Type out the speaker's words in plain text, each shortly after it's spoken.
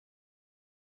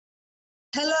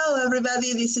Hello,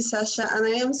 everybody. This is Sasha, and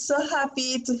I am so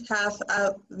happy to have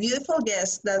a beautiful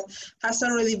guest that has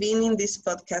already been in this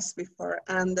podcast before,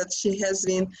 and that she has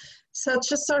been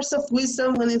such a source of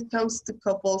wisdom when it comes to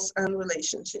couples and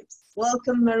relationships.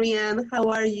 Welcome, Marianne. How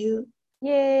are you?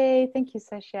 Yay! Thank you,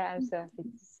 Sasha. I'm so happy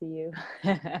to see you.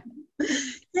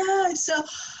 Yeah, so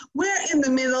we're in the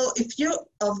middle, if you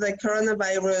of the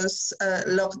coronavirus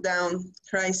lockdown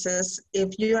crisis. If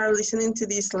you are listening to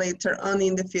this later on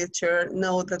in the future,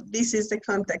 know that this is the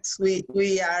context.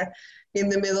 We are in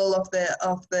the middle of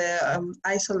the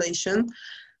isolation.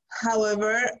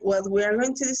 However, what we are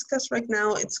going to discuss right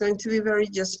now, it's going to be very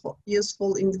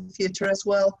useful in the future as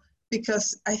well,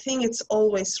 because I think it's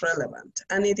always relevant,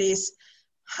 and it is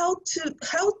how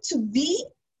to be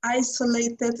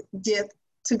isolated yet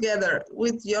together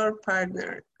with your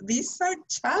partner. These are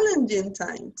challenging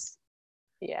times.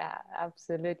 Yeah,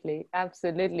 absolutely.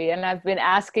 Absolutely. And I've been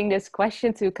asking this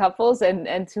question to couples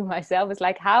and to myself. It's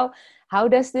like, how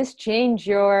does this change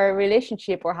your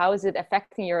relationship, or how is it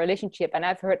affecting your relationship? And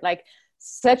I've heard like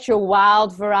such a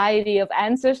wild variety of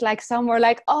answers. Like some were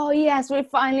like, oh yes, we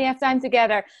finally have time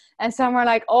together. And some are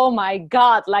like, oh my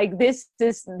God, like this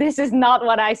is not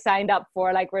what I signed up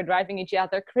for. Like we're driving each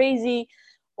other crazy.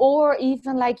 Or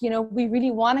even like, we really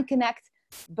want to connect,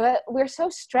 but we're so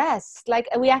stressed. Like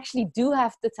we actually do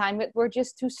have the time, but we're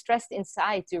just too stressed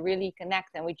inside to really connect,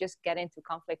 and we just get into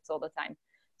conflicts all the time.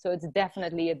 So it's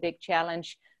definitely a big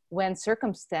challenge when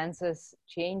circumstances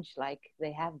change like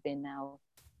they have been now.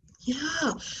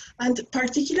 Yeah, and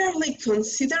particularly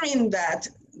considering that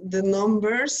the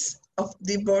numbers of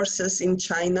divorces in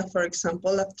China, for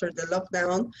example, after the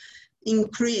lockdown,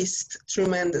 increased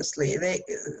tremendously.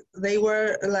 They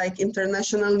were like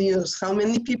international news. How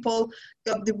many people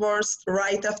got divorced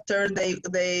right after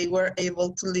they were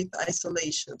able to leave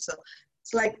isolation? So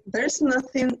it's like there's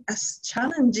nothing as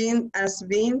challenging as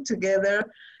being together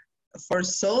for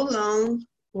so long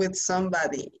with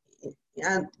somebody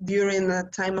and during a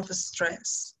time of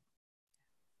stress.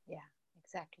 Yeah,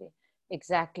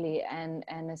 exactly.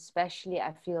 And especially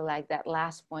I feel like that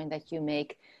last point that you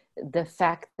make, the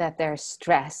fact that there's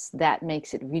stress, that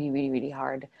makes it really, really, really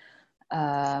hard.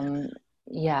 um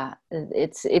yeah,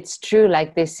 it's true,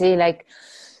 like they say, like,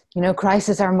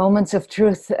 crises are moments of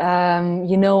truth.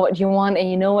 You know what you want and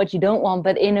you know what you don't want,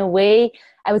 but in a way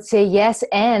I would say yes.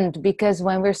 And because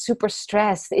when we're super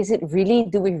stressed,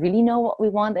 do we really know what we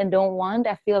want and don't want?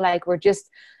 I feel like we're just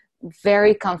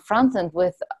very confronted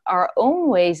with our own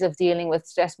ways of dealing with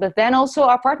stress, but then also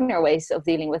our partner ways of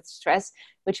dealing with stress,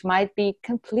 which might be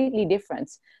completely different,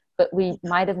 but we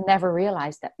might have never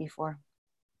realized that before.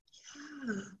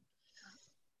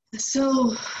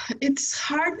 So it's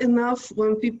hard enough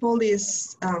when people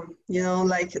is,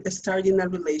 like starting a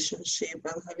relationship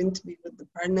and having to be with the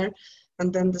partner,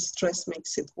 and then the stress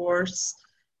makes it worse.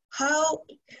 How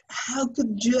how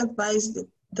could you advise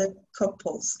the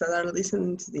couples that are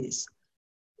listening to this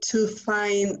to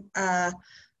find a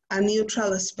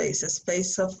neutral space, a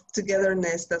space of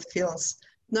togetherness that feels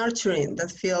nurturing,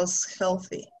 that feels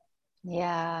healthy?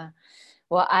 Yeah.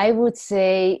 Well, I would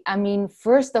say, I mean,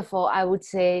 first of all, I would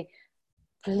say,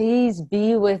 please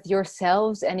be with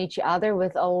yourselves and each other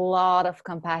with a lot of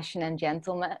compassion and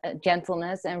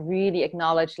gentleness, and really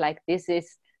acknowledge like this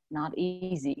is not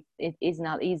easy. It is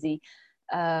not easy.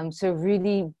 So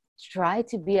really try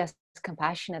to be as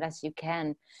compassionate as you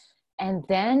can. And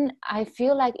then I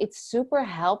feel like it's super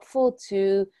helpful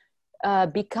to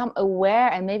become aware,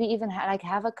 and maybe even like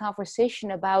have a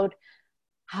conversation about,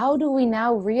 how do we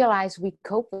now realize we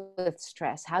cope with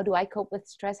stress? How do I cope with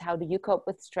stress? How do you cope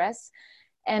with stress?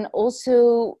 And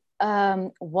also,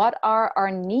 what are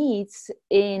our needs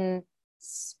in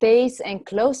space and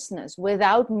closeness,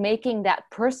 without making that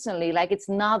personally? Like, it's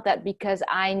not that because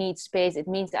I need space it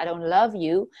means I don't love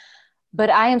you, but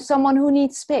I am someone who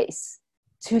needs space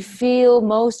to feel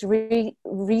most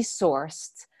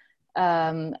resourced,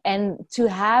 and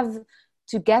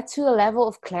to get to a level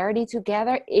of clarity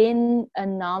together in a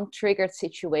non-triggered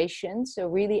situation. So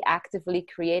really actively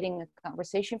creating a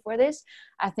conversation for this,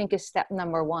 I think, is step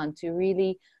number one, to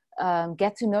really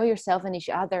get to know yourself and each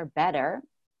other better.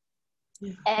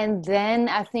 Yeah. And then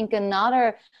I think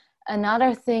another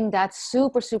thing that's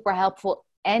super, super helpful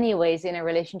anyways in a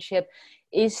relationship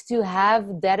is to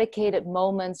have dedicated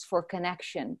moments for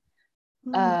connection.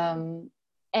 Mm.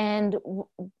 And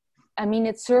I mean,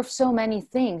 it serves so many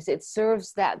things. It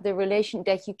serves that the relation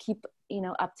that you keep,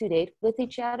 up to date with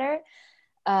each other.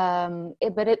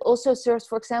 But it also serves,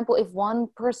 for example, if one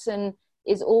person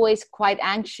is always quite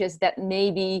anxious, that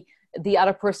maybe the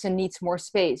other person needs more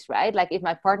space, right? Like if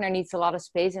my partner needs a lot of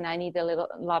space and I need a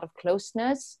lot of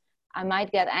closeness, I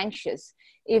might get anxious.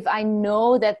 If I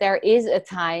know that there is a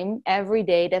time every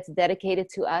day that's dedicated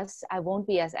to us, I won't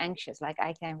be as anxious. Like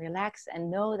I can relax and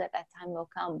know that that time will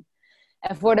come.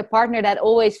 And for the partner that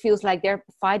always feels like they're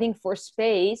fighting for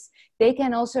space, they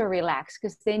can also relax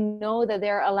because they know that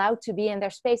they're allowed to be in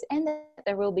their space and that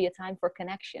there will be a time for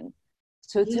connection.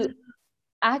 So Yeah. to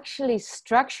actually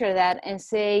structure that and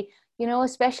say, you know,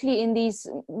 especially in these,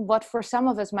 what for some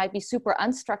of us might be super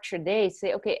unstructured days,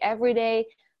 say, okay, every day,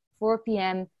 4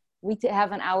 p.m., we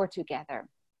have an hour together.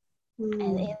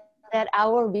 And in that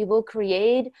hour, we will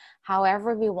create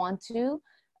however we want to.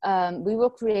 We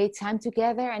will create time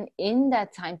together. And in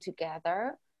that time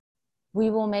together,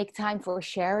 we will make time for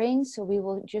sharing. So we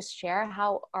will just share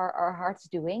how our heart's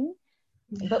doing.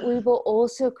 Yeah. But we will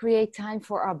also create time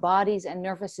for our bodies and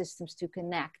nervous systems to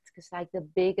connect. Because like the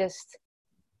biggest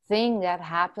thing that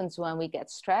happens when we get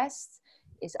stressed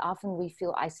is often we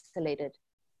feel isolated.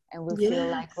 And we feel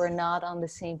like we're not on the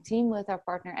same team with our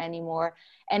partner anymore.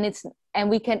 And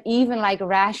we can even like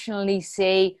rationally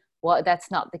say, well,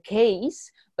 that's not the case,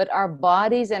 but our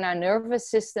bodies and our nervous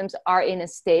systems are in a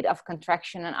state of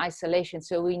contraction and isolation.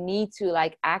 So we need to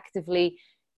like actively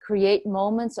create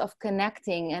moments of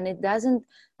connecting. And it doesn't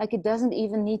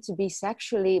even need to be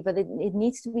sexually, but it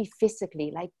needs to be physically,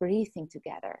 like breathing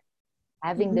together,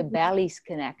 having the bellies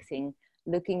connecting,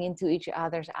 looking into each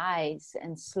other's eyes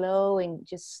and slowing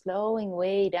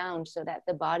way down so that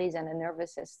the bodies and the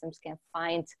nervous systems can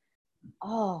find,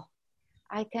 oh,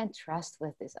 I can trust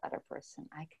with this other person.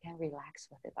 I can relax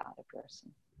with this other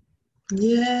person.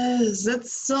 Yes,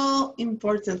 that's so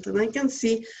important. And I can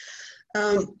see,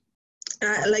 I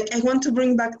want to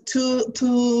bring back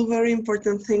two very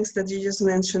important things that you just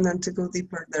mentioned and to go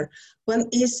deeper there. One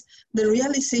is the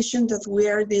realization that we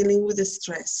are dealing with the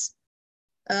stress.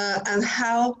 And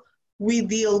how we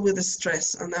deal with the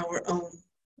stress on our own,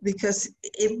 because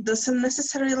it doesn't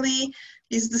necessarily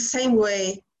is the same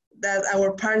way that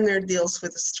our partner deals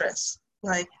with the stress.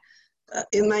 Like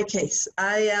in my case,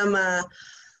 I am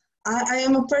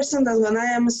a person that when I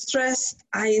am stressed,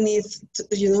 I need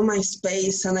my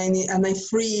space, and I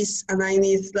freeze, and I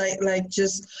need like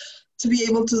just to be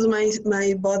able to do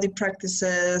my body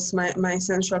practices, my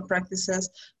sensual practices.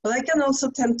 But I can also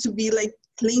tend to be like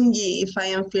clingy if I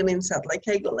am feeling sad. Like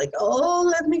I go like, oh,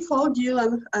 let me hold you.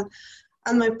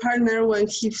 And my partner, when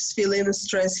he's feeling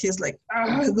stress, he's like,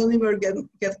 don't even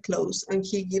get close. And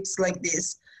he gives like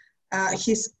this,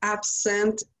 he's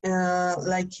absent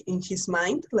like in his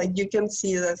mind. Like you can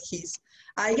see that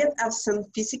I get absent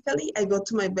physically. I go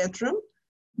to my bedroom,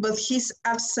 but he's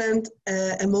absent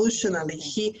emotionally.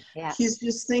 He's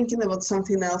just thinking about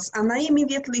something else. And I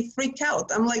immediately freak out.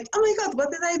 I'm like, oh my God,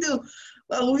 what did I do?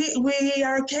 Well, we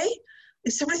are okay?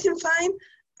 Is everything fine?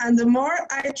 And the more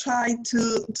I try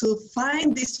to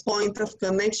find this point of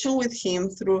connection with him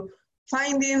through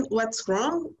finding what's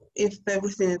wrong, if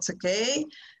everything is okay,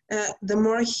 the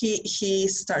more he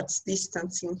starts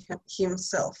distancing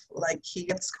himself, like he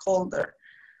gets colder.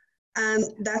 And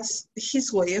that's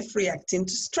his way of reacting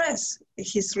to stress.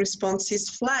 His response is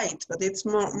flight, but it's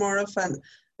more of an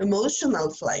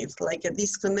emotional flight, like a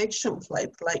disconnection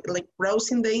flight, like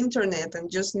browsing the internet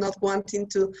and just not wanting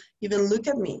to even look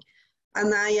at me.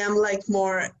 And I am like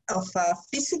more of a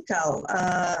physical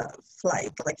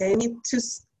flight, like I need to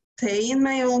stay in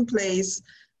my own place,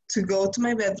 to go to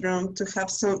my bedroom, to have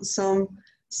some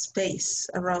space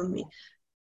around me.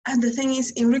 And the thing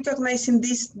is, in recognizing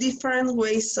these different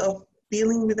ways of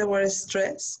dealing with our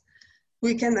stress,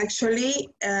 we can actually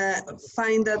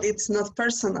find that it's not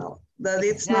personal, that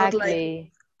it's not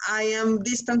like I am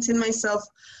distancing myself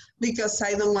because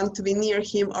I don't want to be near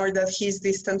him, or that he's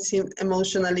distancing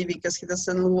emotionally because he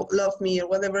doesn't love me or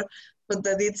whatever, but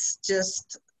that it's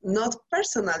just not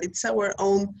personal. It's our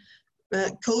own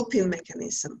coping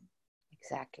mechanism.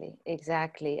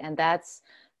 Exactly. And that's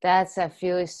I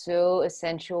feel is so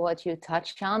essential. What you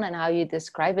touched on and how you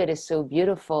describe it is so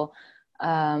beautiful.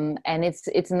 And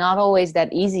it's not always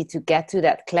that easy to get to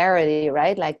that clarity,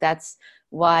 right? Like that's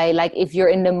why, like if you're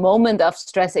in the moment of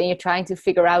stress and you're trying to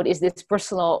figure out, is this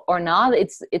personal or not,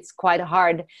 it's quite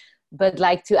hard. But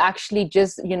like to actually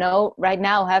just, right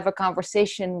now have a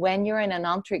conversation when you're in a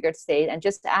non-triggered state and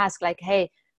just ask like, hey,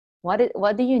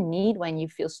 what do you need when you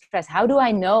feel stressed? How do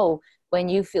I know when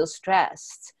you feel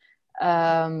stressed?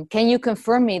 Can you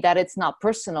confirm me that it's not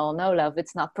personal? No, love,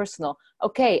 it's not personal.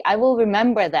 Okay, I will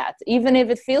remember that. Even if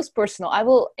it feels personal, I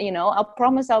will, I'll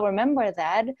promise I'll remember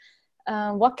that.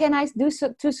 What can I do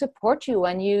to support you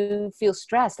when you feel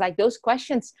stressed? Like those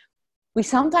questions, we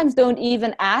sometimes don't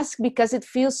even ask because it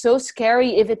feels so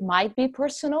scary if it might be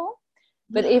personal.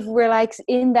 But if we're like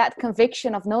in that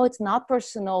conviction of, no, it's not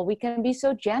personal, we can be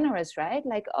so generous, right?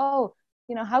 Like, oh,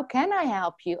 you know, how can I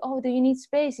help you? Oh, do you need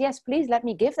space? Yes, please let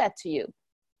me give that to you.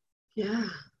 Yeah.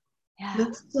 Yeah.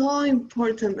 That's so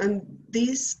important. And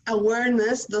this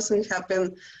awareness doesn't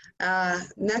happen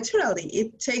naturally.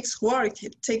 It takes work,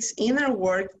 it takes inner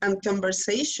work and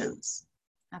conversations.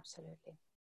 Absolutely.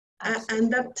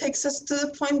 And that takes us to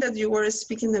the point that you were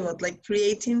speaking about, like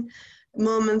creating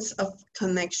moments of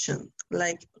connection,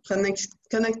 like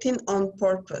connecting on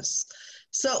purpose.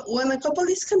 So when a couple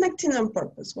is connecting on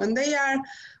purpose, when they are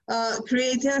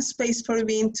creating a space for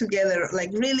being together,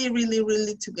 like really, really,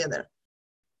 really together,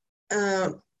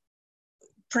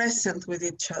 present with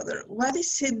each other, what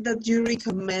is it that you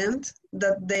recommend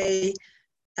that they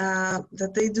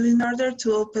do in order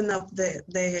to open up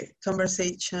the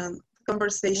conversation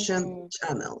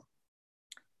channel?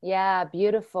 Yeah,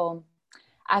 beautiful.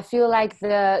 I feel like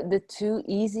the two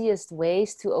easiest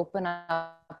ways to open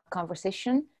up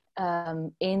conversation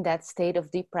in that state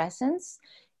of deep presence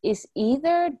is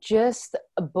either just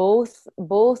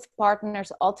both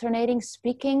partners alternating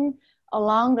speaking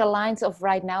along the lines of,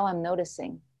 right now I'm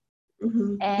noticing.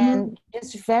 Mm-hmm. And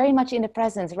just very much in the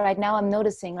presence. Right now I'm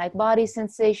noticing like body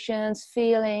sensations,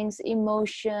 feelings,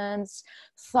 emotions,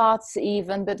 thoughts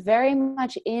even, but very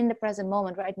much in the present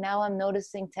moment. Right now I'm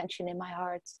noticing tension in my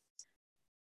heart.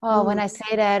 Oh, when I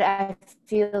say that, I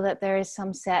feel that there is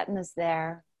some sadness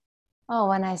there. Oh,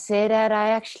 when I say that, I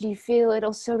actually feel it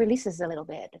also releases a little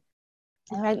bit.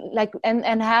 And I like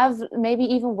and have maybe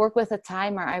even work with a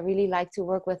timer. I really like to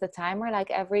work with a timer. Like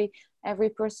every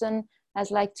person has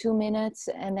like 2 minutes,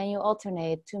 and then you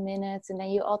alternate 2 minutes, and then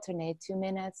you alternate 2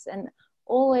 minutes, and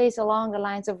always along the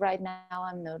lines of, right now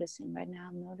I'm noticing, right now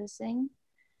I'm noticing.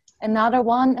 Another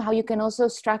one, how you can also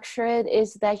structure it,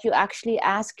 is that you actually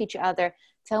ask each other,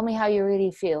 tell me how you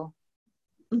really feel.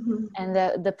 Mm-hmm. And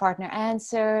the partner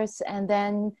answers, and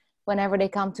then whenever they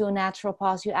come to a natural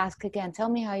pause, you ask again, tell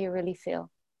me how you really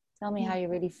feel. Tell me how you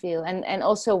really feel. And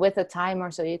also with a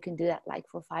timer, so you can do that like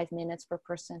for 5 minutes per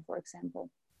person, for example.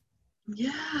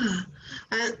 Yeah,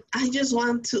 and I just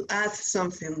want to add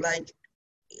something, like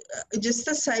just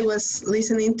as I was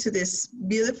listening to this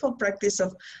beautiful practice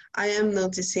of I am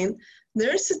noticing,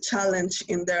 there's a challenge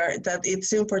in there that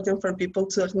it's important for people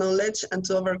to acknowledge and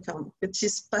to overcome, which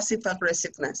is passive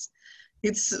aggressiveness.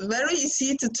 It's very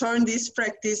easy to turn this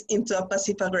practice into a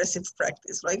passive-aggressive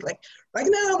practice, right? Like, right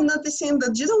now I'm noticing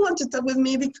that you don't want to talk with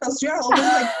me because you're always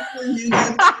like when you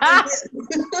get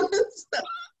so,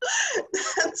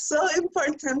 that's so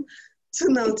important to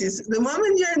notice. The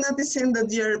moment you're noticing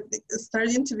that you're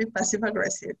starting to be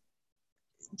passive-aggressive,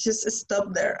 just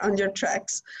stop there on your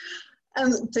tracks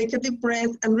and take a deep breath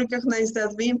and recognize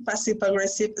that being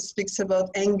passive-aggressive speaks about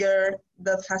anger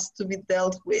that has to be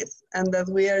dealt with, and that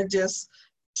we are just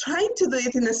trying to do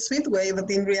it in a sweet way, but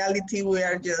in reality, we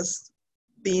are just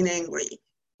being angry.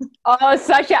 Oh,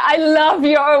 Sasha, I love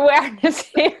your awareness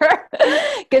here,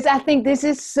 because I think this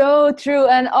is so true.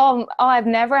 And I've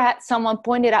never had someone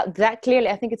point it out that clearly.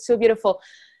 I think it's so beautiful.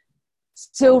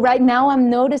 So right now I'm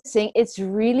noticing it's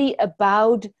really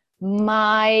about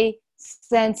my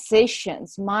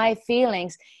sensations, my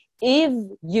feelings. If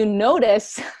you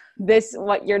notice this,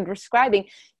 what you're describing,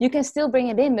 you can still bring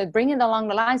it in, but bring it along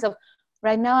the lines of,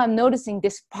 right now I'm noticing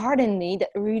this part in me that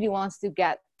really wants to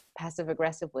get passive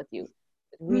aggressive with you,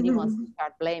 that really wants to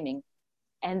start blaming.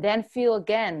 And then feel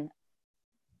again,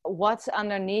 what's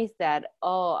underneath that?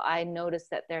 Oh, I noticed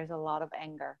that there's a lot of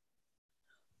anger.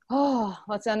 Oh,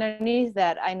 what's underneath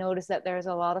that? I noticed that there's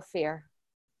a lot of fear.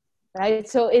 Right?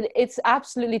 So it's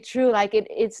absolutely true. Like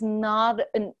it's not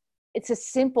it's a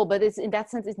simple, but it's, in that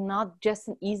sense, it's not just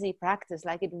an easy practice.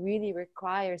 Like it really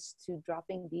requires to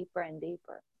dropping deeper and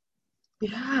deeper.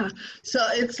 Yeah, so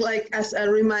it's like, as a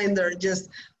reminder, just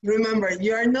remember,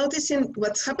 you are noticing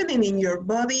what's happening in your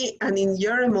body and in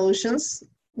your emotions,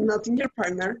 not in your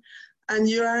partner, and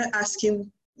you are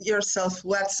asking yourself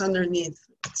what's underneath.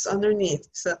 What's underneath?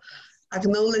 So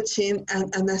acknowledging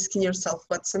and asking yourself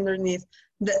what's underneath.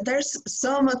 There's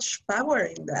so much power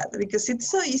in that, because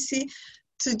it's so easy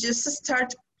to just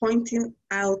start pointing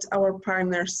out our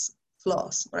partner's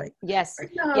flaws, right? Yes, right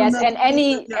now, yes, and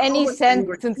any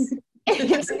sentence,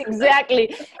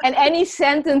 exactly, and any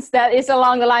sentence that is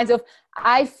along the lines of,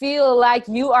 I feel like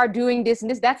you are doing this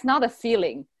and this, that's not a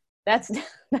feeling. That's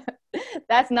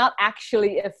that's not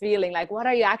actually a feeling. Like, what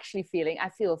are you actually feeling? I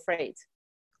feel afraid,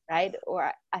 right?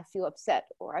 Or I feel upset,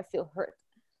 or I feel hurt.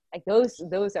 Like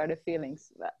those are the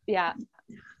feelings. But yeah,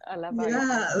 I love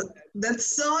how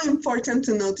that's so important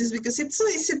to notice, because it's so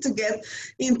easy to get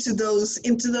into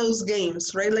those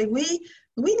games, right? Like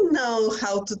we know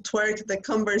how to twerk the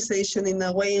conversation in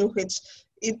a way in which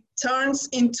it turns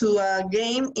into a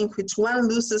game in which one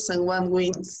loses and one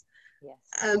wins. Yes.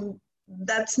 And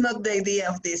that's not the idea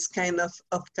of this kind of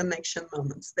connection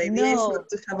moments. The idea is No. not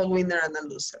to have a winner and a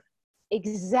loser.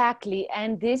 Exactly.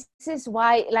 And this is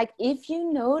why, like, if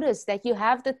you notice that you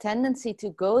have the tendency to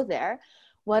go there,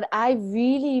 what I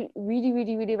really, really,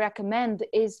 really, really recommend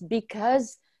is,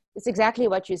 because it's exactly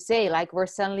what you say, like we're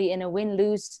suddenly in a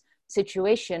win-lose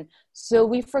situation. So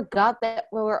we forgot that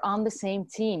we were on the same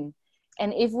team.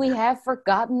 And if we have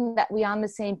forgotten that we're on the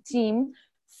same team,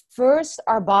 first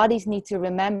our bodies need to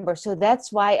remember. So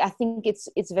that's why I think it's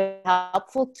very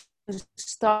helpful to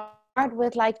start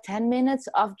with like 10 minutes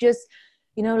of just,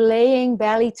 you know, laying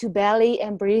belly to belly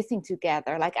and breathing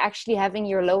together. Like actually having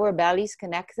your lower bellies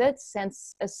connected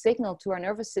sends a signal to our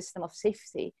nervous system of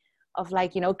safety, of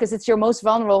like, you know, because it's your most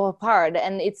vulnerable part,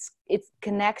 and it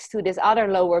connects to this other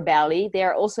lower belly.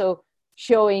 They're also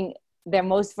showing their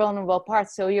most vulnerable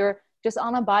parts. So you're just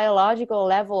on a biological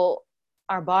level,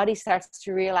 our body starts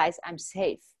to realize I'm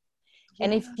safe. Yeah.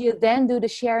 And if you then do the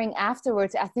sharing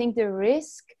afterwards, I think the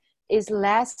risk is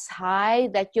less high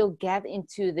that you'll get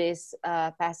into this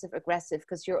passive aggressive,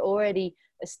 because you're already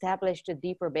established a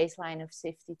deeper baseline of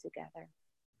safety together.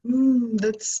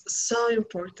 That's so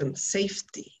important.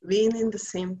 Safety, being in the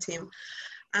same team.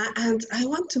 And I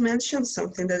want to mention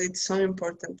something that it's so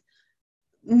important.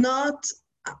 Not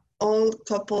all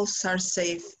couples are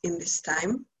safe in this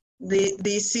time.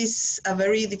 This is a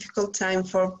very difficult time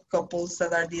for couples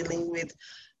that are dealing with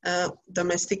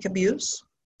domestic abuse.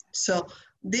 So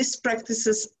these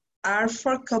practices are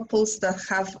for couples that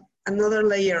have another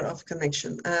layer of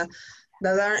connection.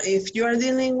 That are, if you are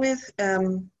dealing with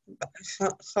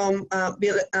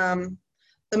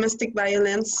domestic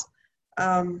violence,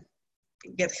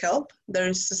 get help. There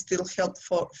is still help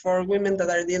for women that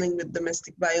are dealing with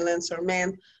domestic violence, or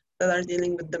men that are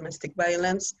dealing with domestic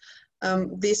violence.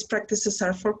 These practices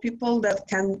are for people that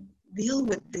can deal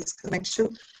with this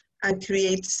connection and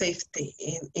create safety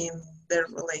in their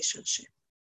relationship.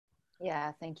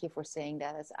 Yeah, thank you for saying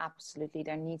that. It's absolutely,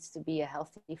 there needs to be a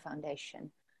healthy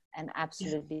foundation, and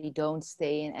absolutely don't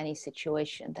stay in any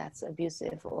situation that's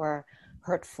abusive or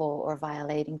hurtful or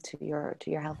violating to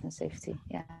your health and safety.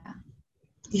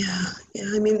 Yeah,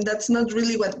 I mean, that's not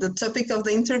really what the topic of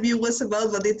the interview was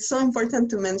about, but it's so important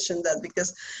to mention that,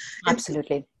 because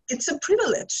absolutely, it's a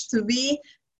privilege to be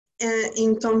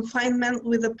in confinement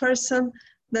with a person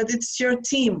that it's your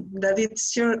team, that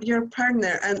it's your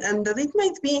partner, and that it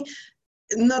might be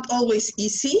not always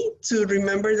easy to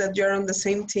remember that you're on the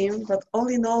same team, but all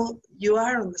in all, you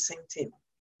are on the same team.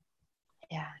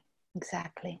 Yeah,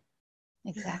 exactly.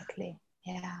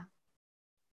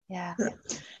 Yeah.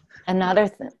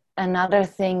 Another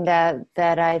thing that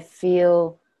I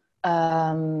feel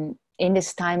in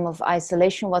this time of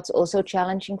isolation, what's also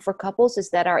challenging for couples is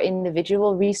that our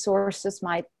individual resources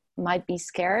might be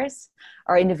scarce,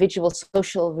 our individual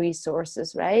social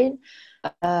resources, right?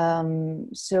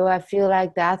 So I feel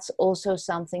like that's also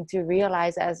something to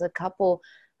realize as a couple,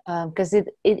 because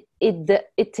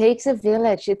it takes a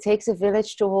village. It takes a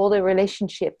village to hold a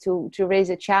relationship, to raise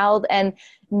a child. And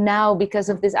now, because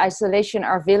of this isolation,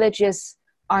 our villages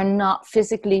are not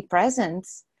physically present.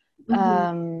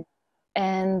 Mm-hmm.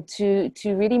 And to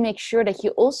really make sure that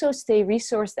you also stay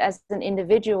resourced as an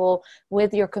individual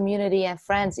with your community and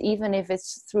friends, even if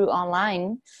it's through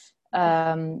online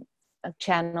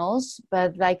channels,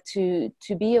 but like to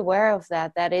be aware of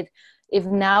that if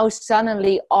now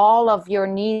suddenly all of your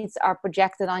needs are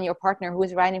projected on your partner who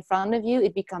is right in front of you,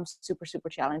 it becomes super, super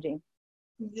challenging.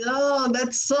 Yeah,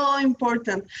 that's so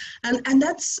important. And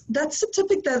that's a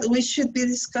topic that we should be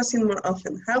discussing more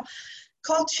often. How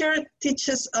culture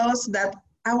teaches us that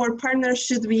our partner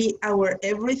should be our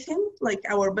everything, like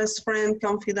our best friend,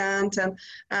 confidant,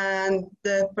 and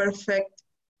the perfect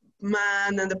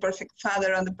man, and the perfect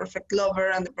father, and the perfect lover,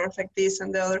 and the perfect this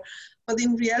and the other. But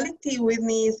in reality, we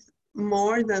need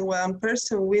more than one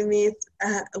person. We need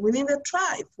a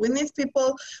tribe. We need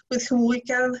people with whom we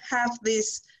can have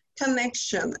this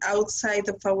connection outside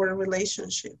of our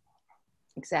relationship.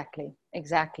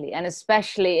 Exactly. And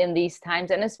especially in these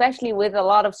times, and especially with a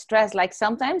lot of stress, like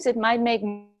sometimes it might make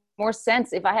more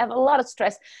sense if I have a lot of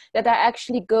stress that I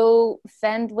actually go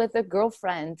fend with a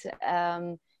girlfriend,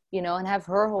 and have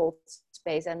her hold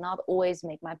space, and not always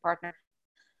make my partner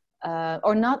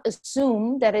or not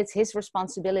assume that it's his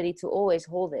responsibility to always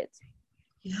hold it.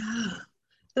 Yeah,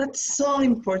 that's so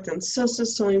important.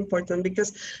 So important,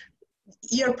 because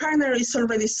your partner is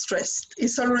already stressed,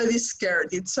 is already scared,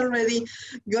 it's already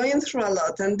going through a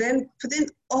lot, and then putting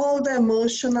all the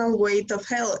emotional weight of,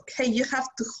 hey, you have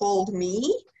to hold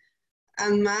me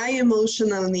and my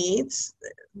emotional needs,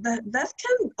 that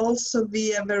can also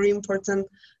be a very important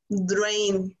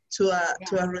drain to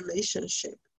a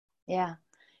relationship. Yeah.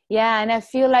 Yeah. And I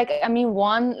feel like, I mean,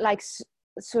 one like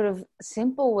sort of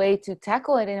simple way to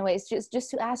tackle it in a way is just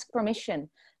to ask permission,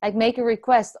 like make a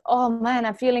request. Oh man,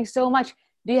 I'm feeling so much.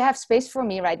 Do you have space for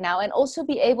me right now? And also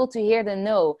be able to hear the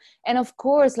no. And of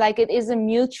course, like it is a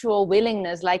mutual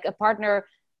willingness, like a partner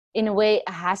in a way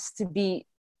has to be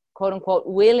quote unquote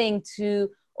willing to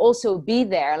also be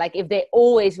there. Like if they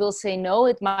always will say no,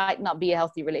 it might not be a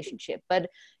healthy relationship. But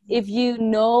if you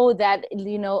know that,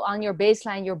 you know, on your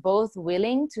baseline, you're both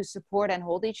willing to support and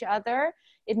hold each other,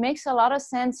 it makes a lot of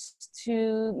sense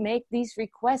to make these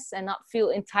requests and not feel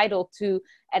entitled to,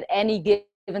 at any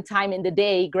given time in the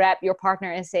day, grab your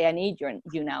partner and say, I need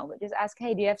you now. But just ask,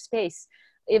 hey, do you have space?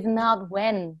 If not,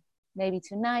 when? Maybe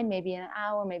tonight, maybe in an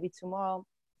hour, maybe tomorrow.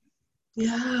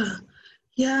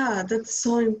 Yeah, that's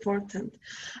so important.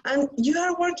 And you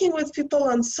are working with people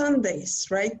on Sundays,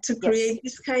 right? To create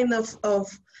this kind of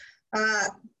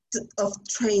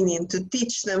training, to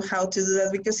teach them how to do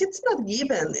that, because it's not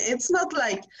given. It's not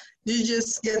like you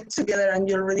just get together and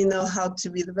you already know how to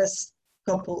be the best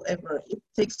couple ever. It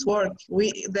takes work.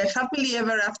 The happily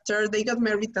ever after, they got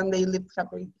married and they lived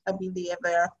happily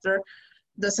ever after,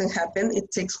 doesn't happen. It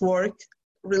takes work.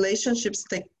 Relationships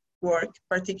take work,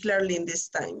 particularly in these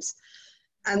times.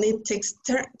 And it takes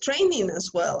training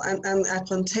as well, and a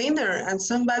container, and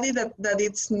somebody that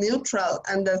it's neutral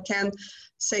and that can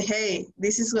say, hey,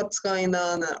 this is what's going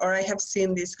on, or I have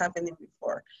seen this happening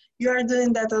before. You are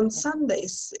doing that on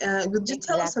Sundays. Would you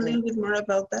tell us a little bit more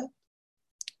about that?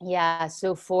 Yeah,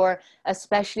 so for,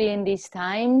 especially in these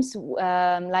times,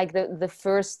 like the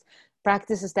first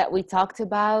practices that we talked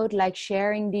about, like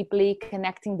sharing deeply,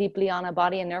 connecting deeply on a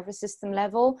body and nervous system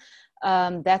level,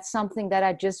 that's something that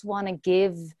I just want to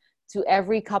give to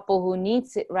every couple who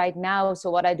needs it right now. So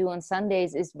what I do on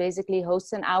Sundays is basically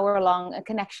host an hour-long a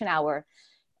connection hour,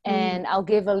 and I'll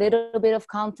give a little bit of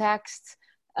context,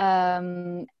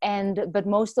 but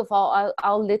most of all,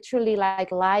 I'll literally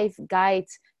like live guide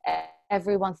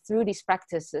everyone through these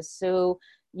practices. So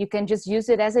you can just use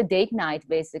it as a date night,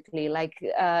 basically. Like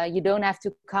you don't have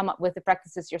to come up with the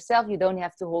practices yourself. You don't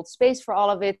have to hold space for all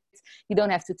of it. You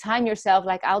don't have to time yourself.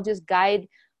 Like I'll just guide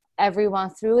everyone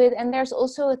through it. And there's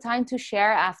also a time to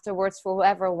share afterwards for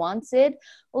whoever wants it.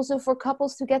 Also for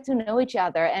couples to get to know each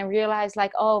other and realize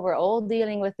like, oh, we're all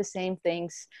dealing with the same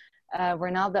things. We're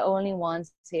not the only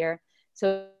ones here.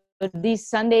 So these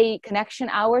Sunday connection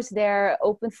hours, they're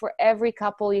open for every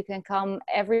couple. You can come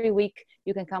every week.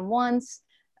 You can come once.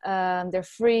 They're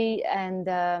free. And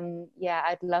yeah,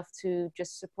 I'd love to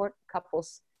just support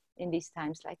couples in these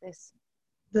times like this.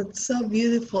 That's so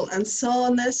beautiful and so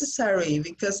necessary,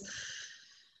 because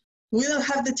we don't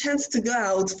have the chance to go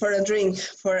out for a drink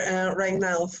right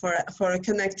now, for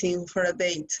connecting, for a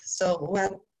date. So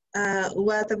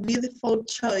what a beautiful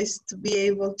choice to be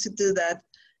able to do that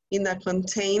in a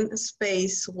contained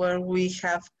space where we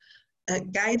have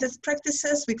guided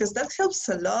practices, because that helps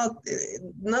a lot.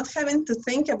 Not having to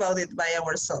think about it by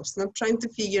ourselves, not trying to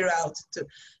figure out, to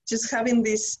just having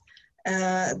this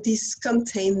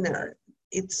container.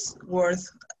 It's worth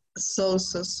so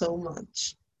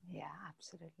much. Yeah,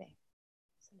 absolutely.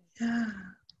 Yeah.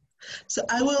 So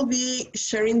I will be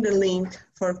sharing the link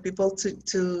for people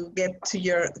to get to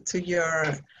your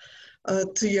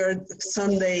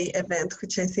Sunday event,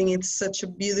 which I think it's such a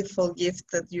beautiful gift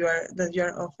that you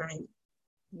are offering.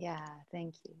 Yeah,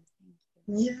 thank you.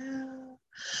 Yeah,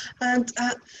 and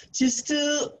just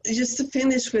to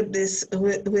finish with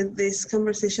this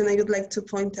conversation, I would like to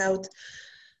point out.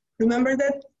 Remember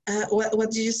that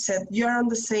what you just said. You are on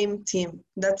the same team.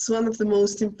 That's one of the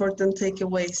most important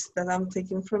takeaways that I'm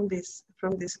taking from these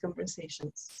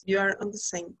conversations. You are on the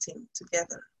same team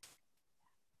together.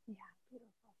 Yeah,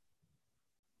 beautiful.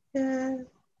 Yeah.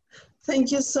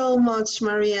 Thank you so much,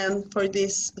 Marianne, for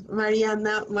this. Marianne.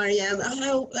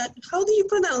 How do you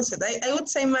pronounce it? I would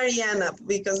say Mariana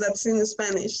because that's in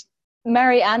Spanish.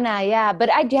 Mariana, yeah,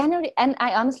 but I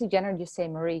honestly generally say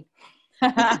Marie.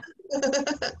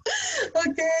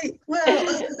 Okay,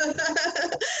 well,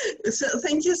 so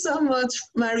thank you so much,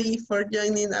 Marie, for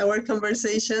joining our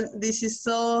conversation. This is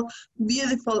so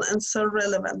beautiful and so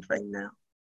relevant right now.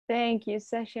 Thank you,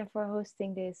 Sasha, for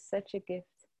hosting this. Such a gift.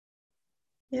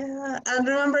 Yeah, and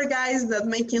remember, guys, that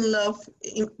making love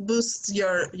boosts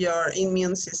your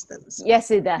immune systems. Yes,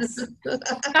 it does.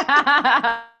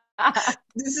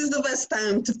 This is the best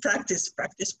time to practice,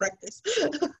 practice, practice.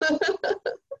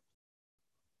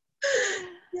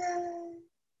 Yeah.